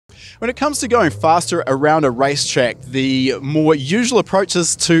When it comes to going faster around a racetrack, the more usual approach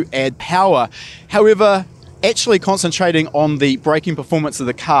is to add power. However, actually concentrating on the braking performance of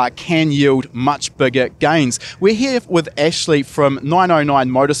the car can yield much bigger gains. We're here with Ashley from 909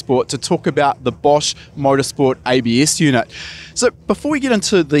 Motorsport to talk about the Bosch Motorsport ABS unit. So before we get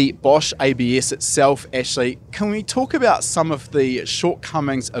into the Bosch ABS itself, Ashley, can we talk about some of the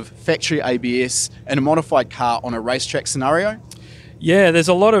shortcomings of factory ABS in a modified car on a racetrack scenario? Yeah, there's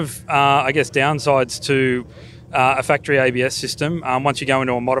a lot of, downsides to a factory ABS system. Once you go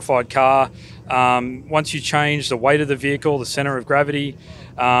into a modified car, once you change the weight of the vehicle, the center of gravity,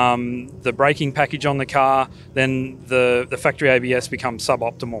 the braking package on the car, then the factory ABS becomes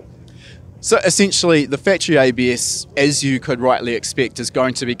suboptimal. So essentially, the factory ABS, as you could rightly expect, is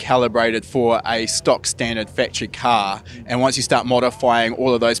going to be calibrated for a stock standard factory car. And once you start modifying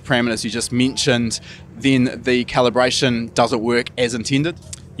all of those parameters you just mentioned, then the calibration doesn't work as intended?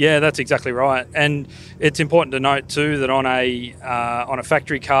 Yeah, that's exactly right. And it's important to note too that on a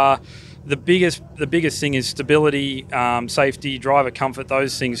factory car, the biggest thing is stability, safety, driver comfort.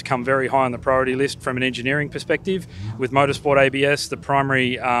 Those things come very high on the priority list from an engineering perspective. With Motorsport ABS, the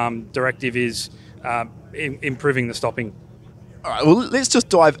primary directive is improving the stopping. All right, well, let's just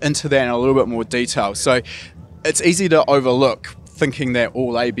dive into that in a little bit more detail. So it's easy to overlook thinking that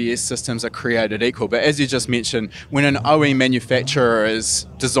all ABS systems are created equal. But as you just mentioned, when an OEM manufacturer is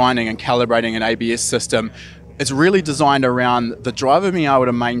designing and calibrating an ABS system, it's really designed around the driver being able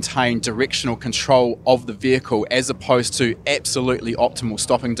to maintain directional control of the vehicle as opposed to absolutely optimal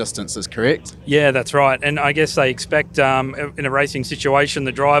stopping distances, correct? Yeah, that's right. And I guess they expect in a racing situation,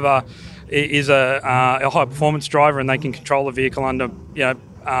 the driver is a high performance driver and they can control the vehicle under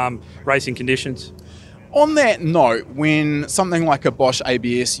racing conditions. On that note, when something like a Bosch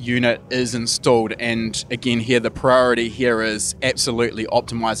ABS unit is installed, and again here the priority here is absolutely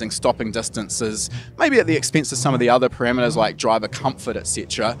optimizing stopping distances, maybe at the expense of some of the other parameters like driver comfort,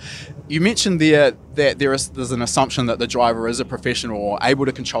 etc. You mentioned there that there's an assumption that the driver is a professional or able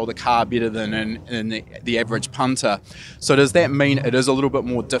to control the car better than the average punter. So does that mean it is a little bit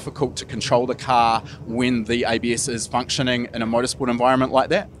more difficult to control the car when the ABS is functioning in a motorsport environment like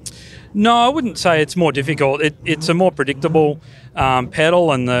that? No, I wouldn't say it's more difficult. It's a more predictable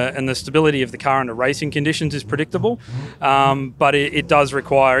pedal, and the stability of the car under racing conditions is predictable. But it does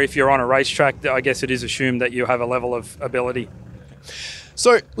require, if you're on a racetrack, I guess it is assumed that you have a level of ability.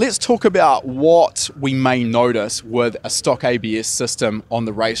 So let's talk about what we may notice with a stock ABS system on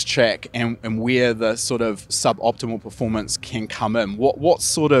the racetrack and where the sort of suboptimal performance can come in. What will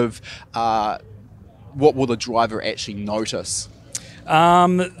the driver actually notice?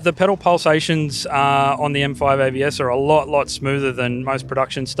 The pedal pulsations on the M5 ABS are a lot smoother than most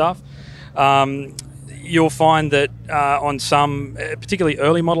production stuff. You'll find that on some, particularly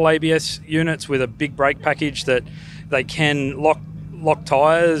early model ABS units with a big brake package, that they can lock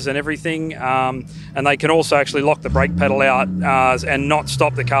tyres and everything, and they can also actually lock the brake pedal out and not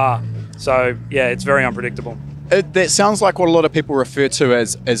stop the car. So yeah, it's very unpredictable. That sounds like what a lot of people refer to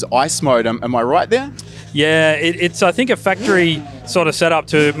as ice mode. Am I right there? Yeah, it's I think a factory sort of set up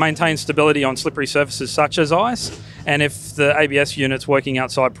to maintain stability on slippery surfaces such as ice. And if the ABS unit's working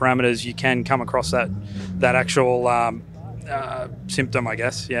outside parameters, you can come across that actual symptom, I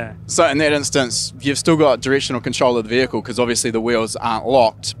guess. Yeah. So in that instance, you've still got directional control of the vehicle because obviously the wheels aren't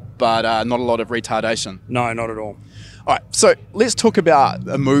locked, but not a lot of retardation. No, not at all. All right, so let's talk about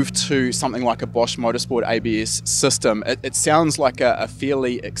a move to something like a Bosch Motorsport ABS system. It sounds like a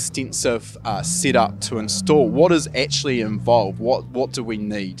fairly extensive setup to install. What is actually involved? What do we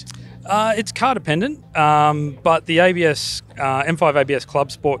need? It's car dependent, but the ABS M5 ABS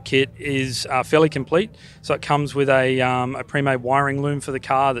Club Sport kit is fairly complete. So it comes with a pre-made wiring loom for the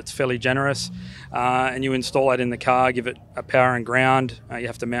car that's fairly generous, and you install that in the car, give it a power and ground. You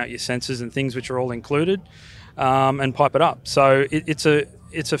have to mount your sensors and things, which are all included. And pipe it up. So it's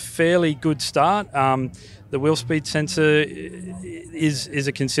a fairly good start. The wheel speed sensor is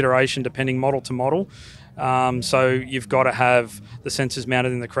a consideration depending model to model. So you've got to have the sensors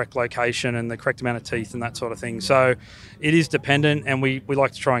mounted in the correct location and the correct amount of teeth and that sort of thing. So it is dependent, and we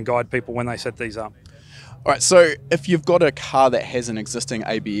like to try and guide people when they set these up. All right, so if you've got a car that has an existing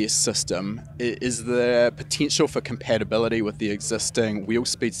ABS system, is there potential for compatibility with the existing wheel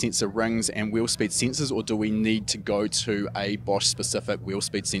speed sensor rings and wheel speed sensors, or do we need to go to a Bosch-specific wheel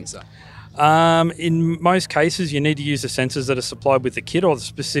speed sensor? In most cases, you need to use the sensors that are supplied with the kit or the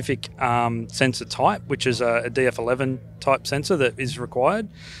specific sensor type, which is a DF11 type sensor that is required.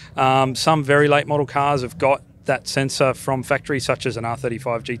 Some very late model cars have got that sensor from factory, such as an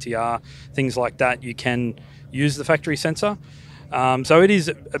R35 GTR, things like that. You can use the factory sensor. So it is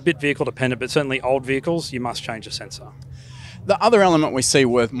a bit vehicle dependent, but certainly old vehicles, you must change the sensor. The other element we see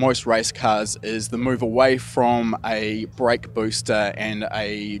with most race cars is the move away from a brake booster and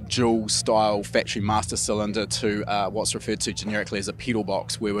a dual style factory master cylinder to what's referred to generically as a pedal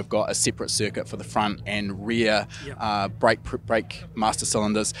box, where we've got a separate circuit for the front and rear brake master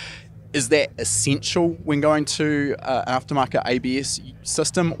cylinders. Is that essential when going to an aftermarket ABS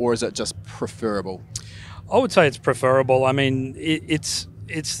system, or is it just preferable? I would say it's preferable. I mean, it's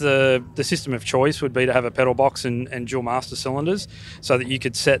the system of choice would be to have a pedal box and dual master cylinders so that you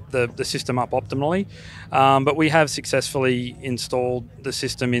could set the system up optimally. But we have successfully installed the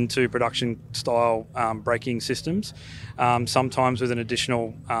system into production style braking systems, sometimes with an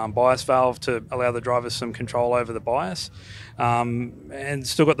additional bias valve to allow the drivers some control over the bias. And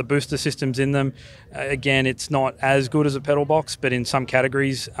still got the booster systems in them. Again, it's not as good as a pedal box, but in some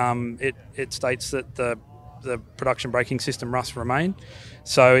categories it states that the production braking system must remain.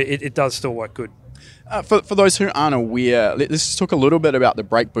 So it does still work good. For those who aren't aware, let's just talk a little bit about the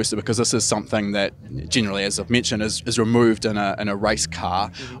brake booster, because this is something that generally, as I've mentioned, is removed in a race car.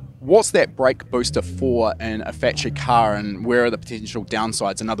 Mm-hmm. What's that brake booster for in a factory car, and where are the potential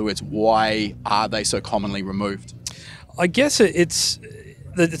downsides? In other words, why are they so commonly removed? I guess it's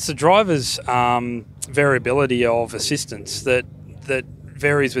the driver's variability of assistance that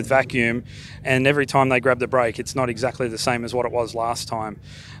varies with vacuum, and every time they grab the brake, it's not exactly the same as what it was last time.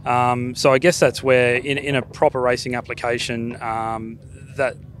 So I guess that's where, in a proper racing application,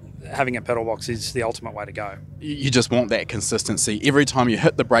 that having a pedal box is the ultimate way to go. You just want that consistency. Every time you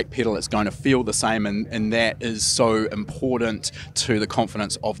hit the brake pedal, it's going to feel the same, and that is so important to the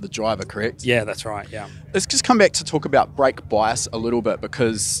confidence of the driver, correct? Yeah, that's right, yeah. Let's just come back to talk about brake bias a little bit,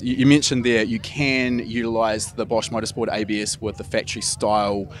 because you mentioned there you can utilise the Bosch Motorsport ABS with the factory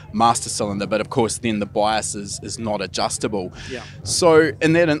style master cylinder, but of course then the bias is not adjustable. Yeah. So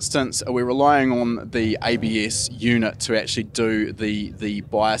in that instance, are we relying on the ABS unit to actually do the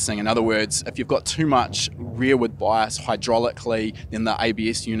biasing? In other words, if you've got too much rearward bias hydraulically, then the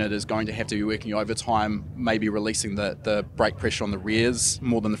ABS unit is going to have to be working overtime, maybe releasing the brake pressure on the rears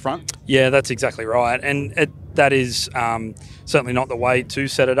more than the front? Yeah, that's exactly right. And that is certainly not the way to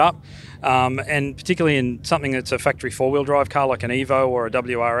set it up. And particularly in something that's a factory four-wheel drive car like an Evo or a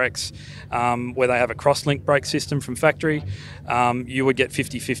WRX, where they have a cross-link brake system from factory, you would get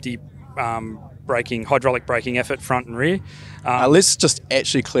 50-50 hydraulic braking effort front and rear. Let's just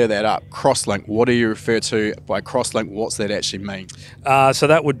actually clear that up. Crosslink, what do you refer to by crosslink? What's that actually mean? So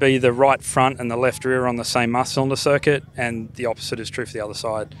that would be the right front and the left rear on the same master cylinder circuit, and the opposite is true for the other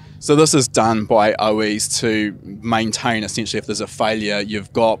side. So this is done by OEs to maintain, essentially, if there's a failure,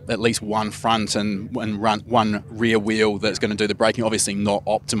 you've got at least one front and one rear wheel that's going to do the braking. Obviously not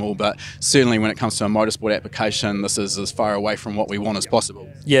optimal, but certainly when it comes to a motorsport application, this is as far away from what we want as possible.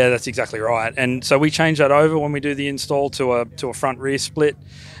 Yeah, that's exactly right. And so we change that over when we do the install to a front rear split,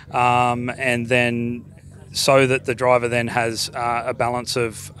 and then so that the driver then has a balance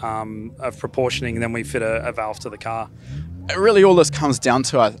of proportioning, and then we fit a valve to the car. Really all this comes down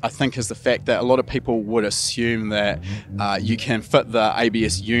to, I think, is the fact that a lot of people would assume that you can fit the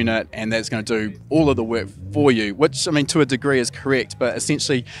ABS unit and that's going to do all of the work for you, which, I mean, to a degree is correct, but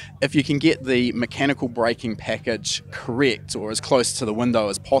essentially if you can get the mechanical braking package correct or as close to the window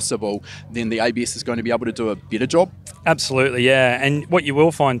as possible, then the ABS is going to be able to do a better job. Absolutely, yeah. And what you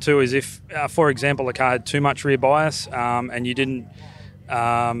will find too is if, for example, a car had too much rear bias and you didn't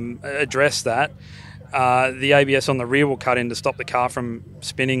address that, the ABS on the rear will cut in to stop the car from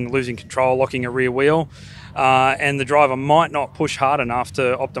spinning, losing control, locking a rear wheel, and the driver might not push hard enough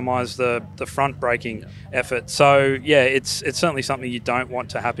to optimise the front braking effort. So yeah, it's certainly something you don't want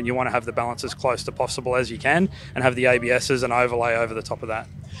to happen. You want to have the balance as close to possible as you can and have the ABS as an overlay over the top of that.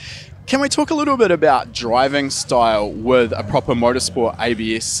 Can we talk a little bit about driving style with a proper motorsport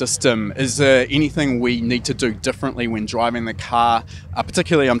ABS system? Is there anything we need to do differently when driving the car?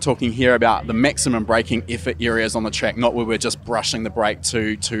 Particularly, I'm talking here about the maximum braking effort areas on the track, not where we're just brushing the brake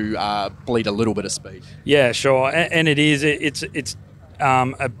to bleed a little bit of speed. Yeah, sure, and it is. It's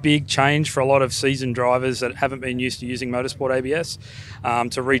a big change for a lot of seasoned drivers that haven't been used to using motorsport ABS,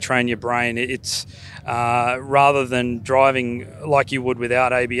 to retrain your brain. It's rather than driving like you would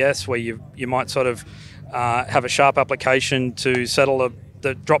without ABS, where you might sort of have a sharp application to settle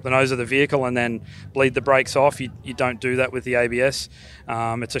drop the nose of the vehicle and then bleed the brakes off. You don't do that with the ABS.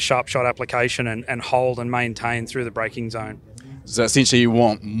 It's a sharp shot application and hold and maintain through the braking zone. So essentially you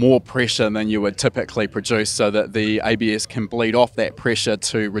want more pressure than you would typically produce so that the ABS can bleed off that pressure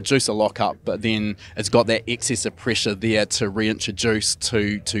to reduce a lockup, but then it's got that excess of pressure there to reintroduce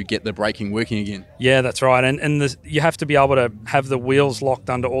to get the braking working again. Yeah, that's right. And you have to be able to have the wheels locked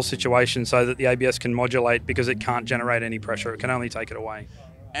under all situations so that the ABS can modulate, because it can't generate any pressure. It can only take it away.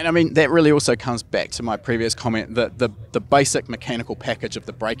 And I mean, that really also comes back to my previous comment that the basic mechanical package of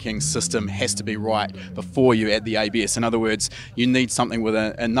the braking system has to be right before you add the ABS. In other words, you need something with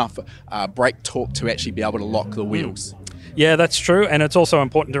enough brake torque to actually be able to lock the wheels. Yeah, that's true. And it's also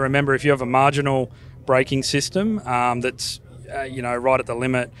important to remember, if you have a marginal braking system that's right at the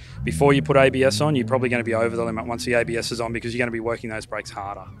limit, before you put ABS on, you're probably going to be over the limit once the ABS is on, because you're going to be working those brakes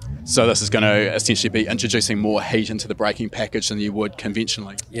harder. So this is going to essentially be introducing more heat into the braking package than you would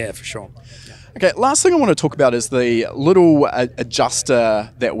conventionally. Yeah, for sure. Yeah. Okay, last thing I want to talk about is the little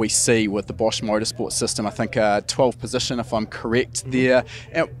adjuster that we see with the Bosch Motorsport system. I think 12 position, if I'm correct there.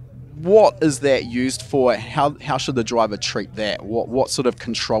 And what is that used for? How should the driver treat that? What sort of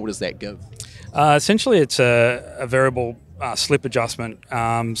control does that give? Essentially, it's a variable slip adjustment.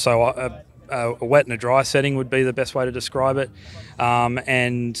 So a wet and a dry setting would be the best way to describe it.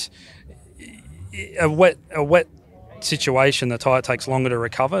 And a wet situation, the tyre takes longer to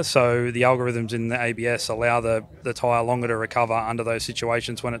recover. So the algorithms in the ABS allow the tyre longer to recover under those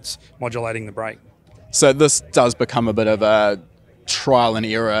situations when it's modulating the brake. So this does become a bit of a trial and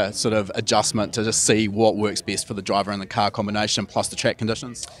error sort of adjustment to just see what works best for the driver and the car combination plus the track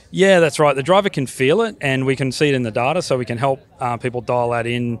conditions? Yeah, that's right. The driver can feel it and we can see it in the data, so we can help people dial that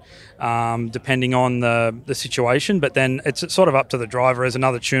in depending on the situation, but then it's sort of up to the driver as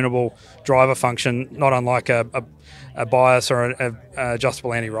another tunable driver function, not unlike a bias or an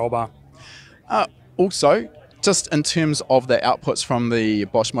adjustable anti-roll bar. Also, just in terms of the outputs from the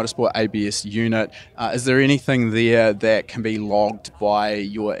Bosch Motorsport ABS unit, is there anything there that can be logged by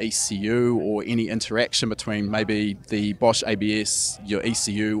your ECU, or any interaction between maybe the Bosch ABS, your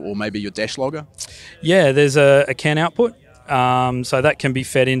ECU, or maybe your dash logger? Yeah, there's a CAN output, so that can be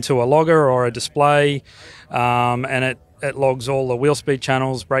fed into a logger or a display, and it logs all the wheel speed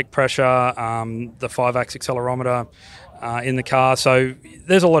channels, brake pressure, the 5-axis accelerometer, in the car. So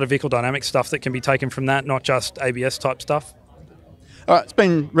there's a lot of vehicle dynamic stuff that can be taken from that, not just ABS type stuff. All right, it's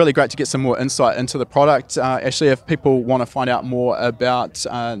been really great to get some more insight into the product. Ashley, if people want to find out more about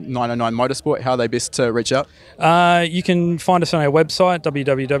 909 Motorsport, how are they best to reach out? You can find us on our website,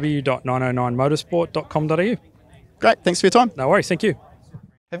 www.909motorsport.com.au. Great, thanks for your time. No worries, thank you.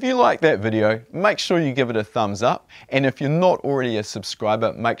 If you like that video, make sure you give it a thumbs up, and if you're not already a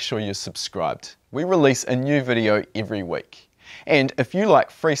subscriber, make sure you're subscribed. We release a new video every week. And if you like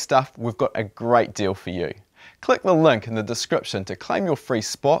free stuff, we've got a great deal for you. Click the link in the description to claim your free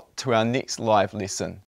spot to our next live lesson.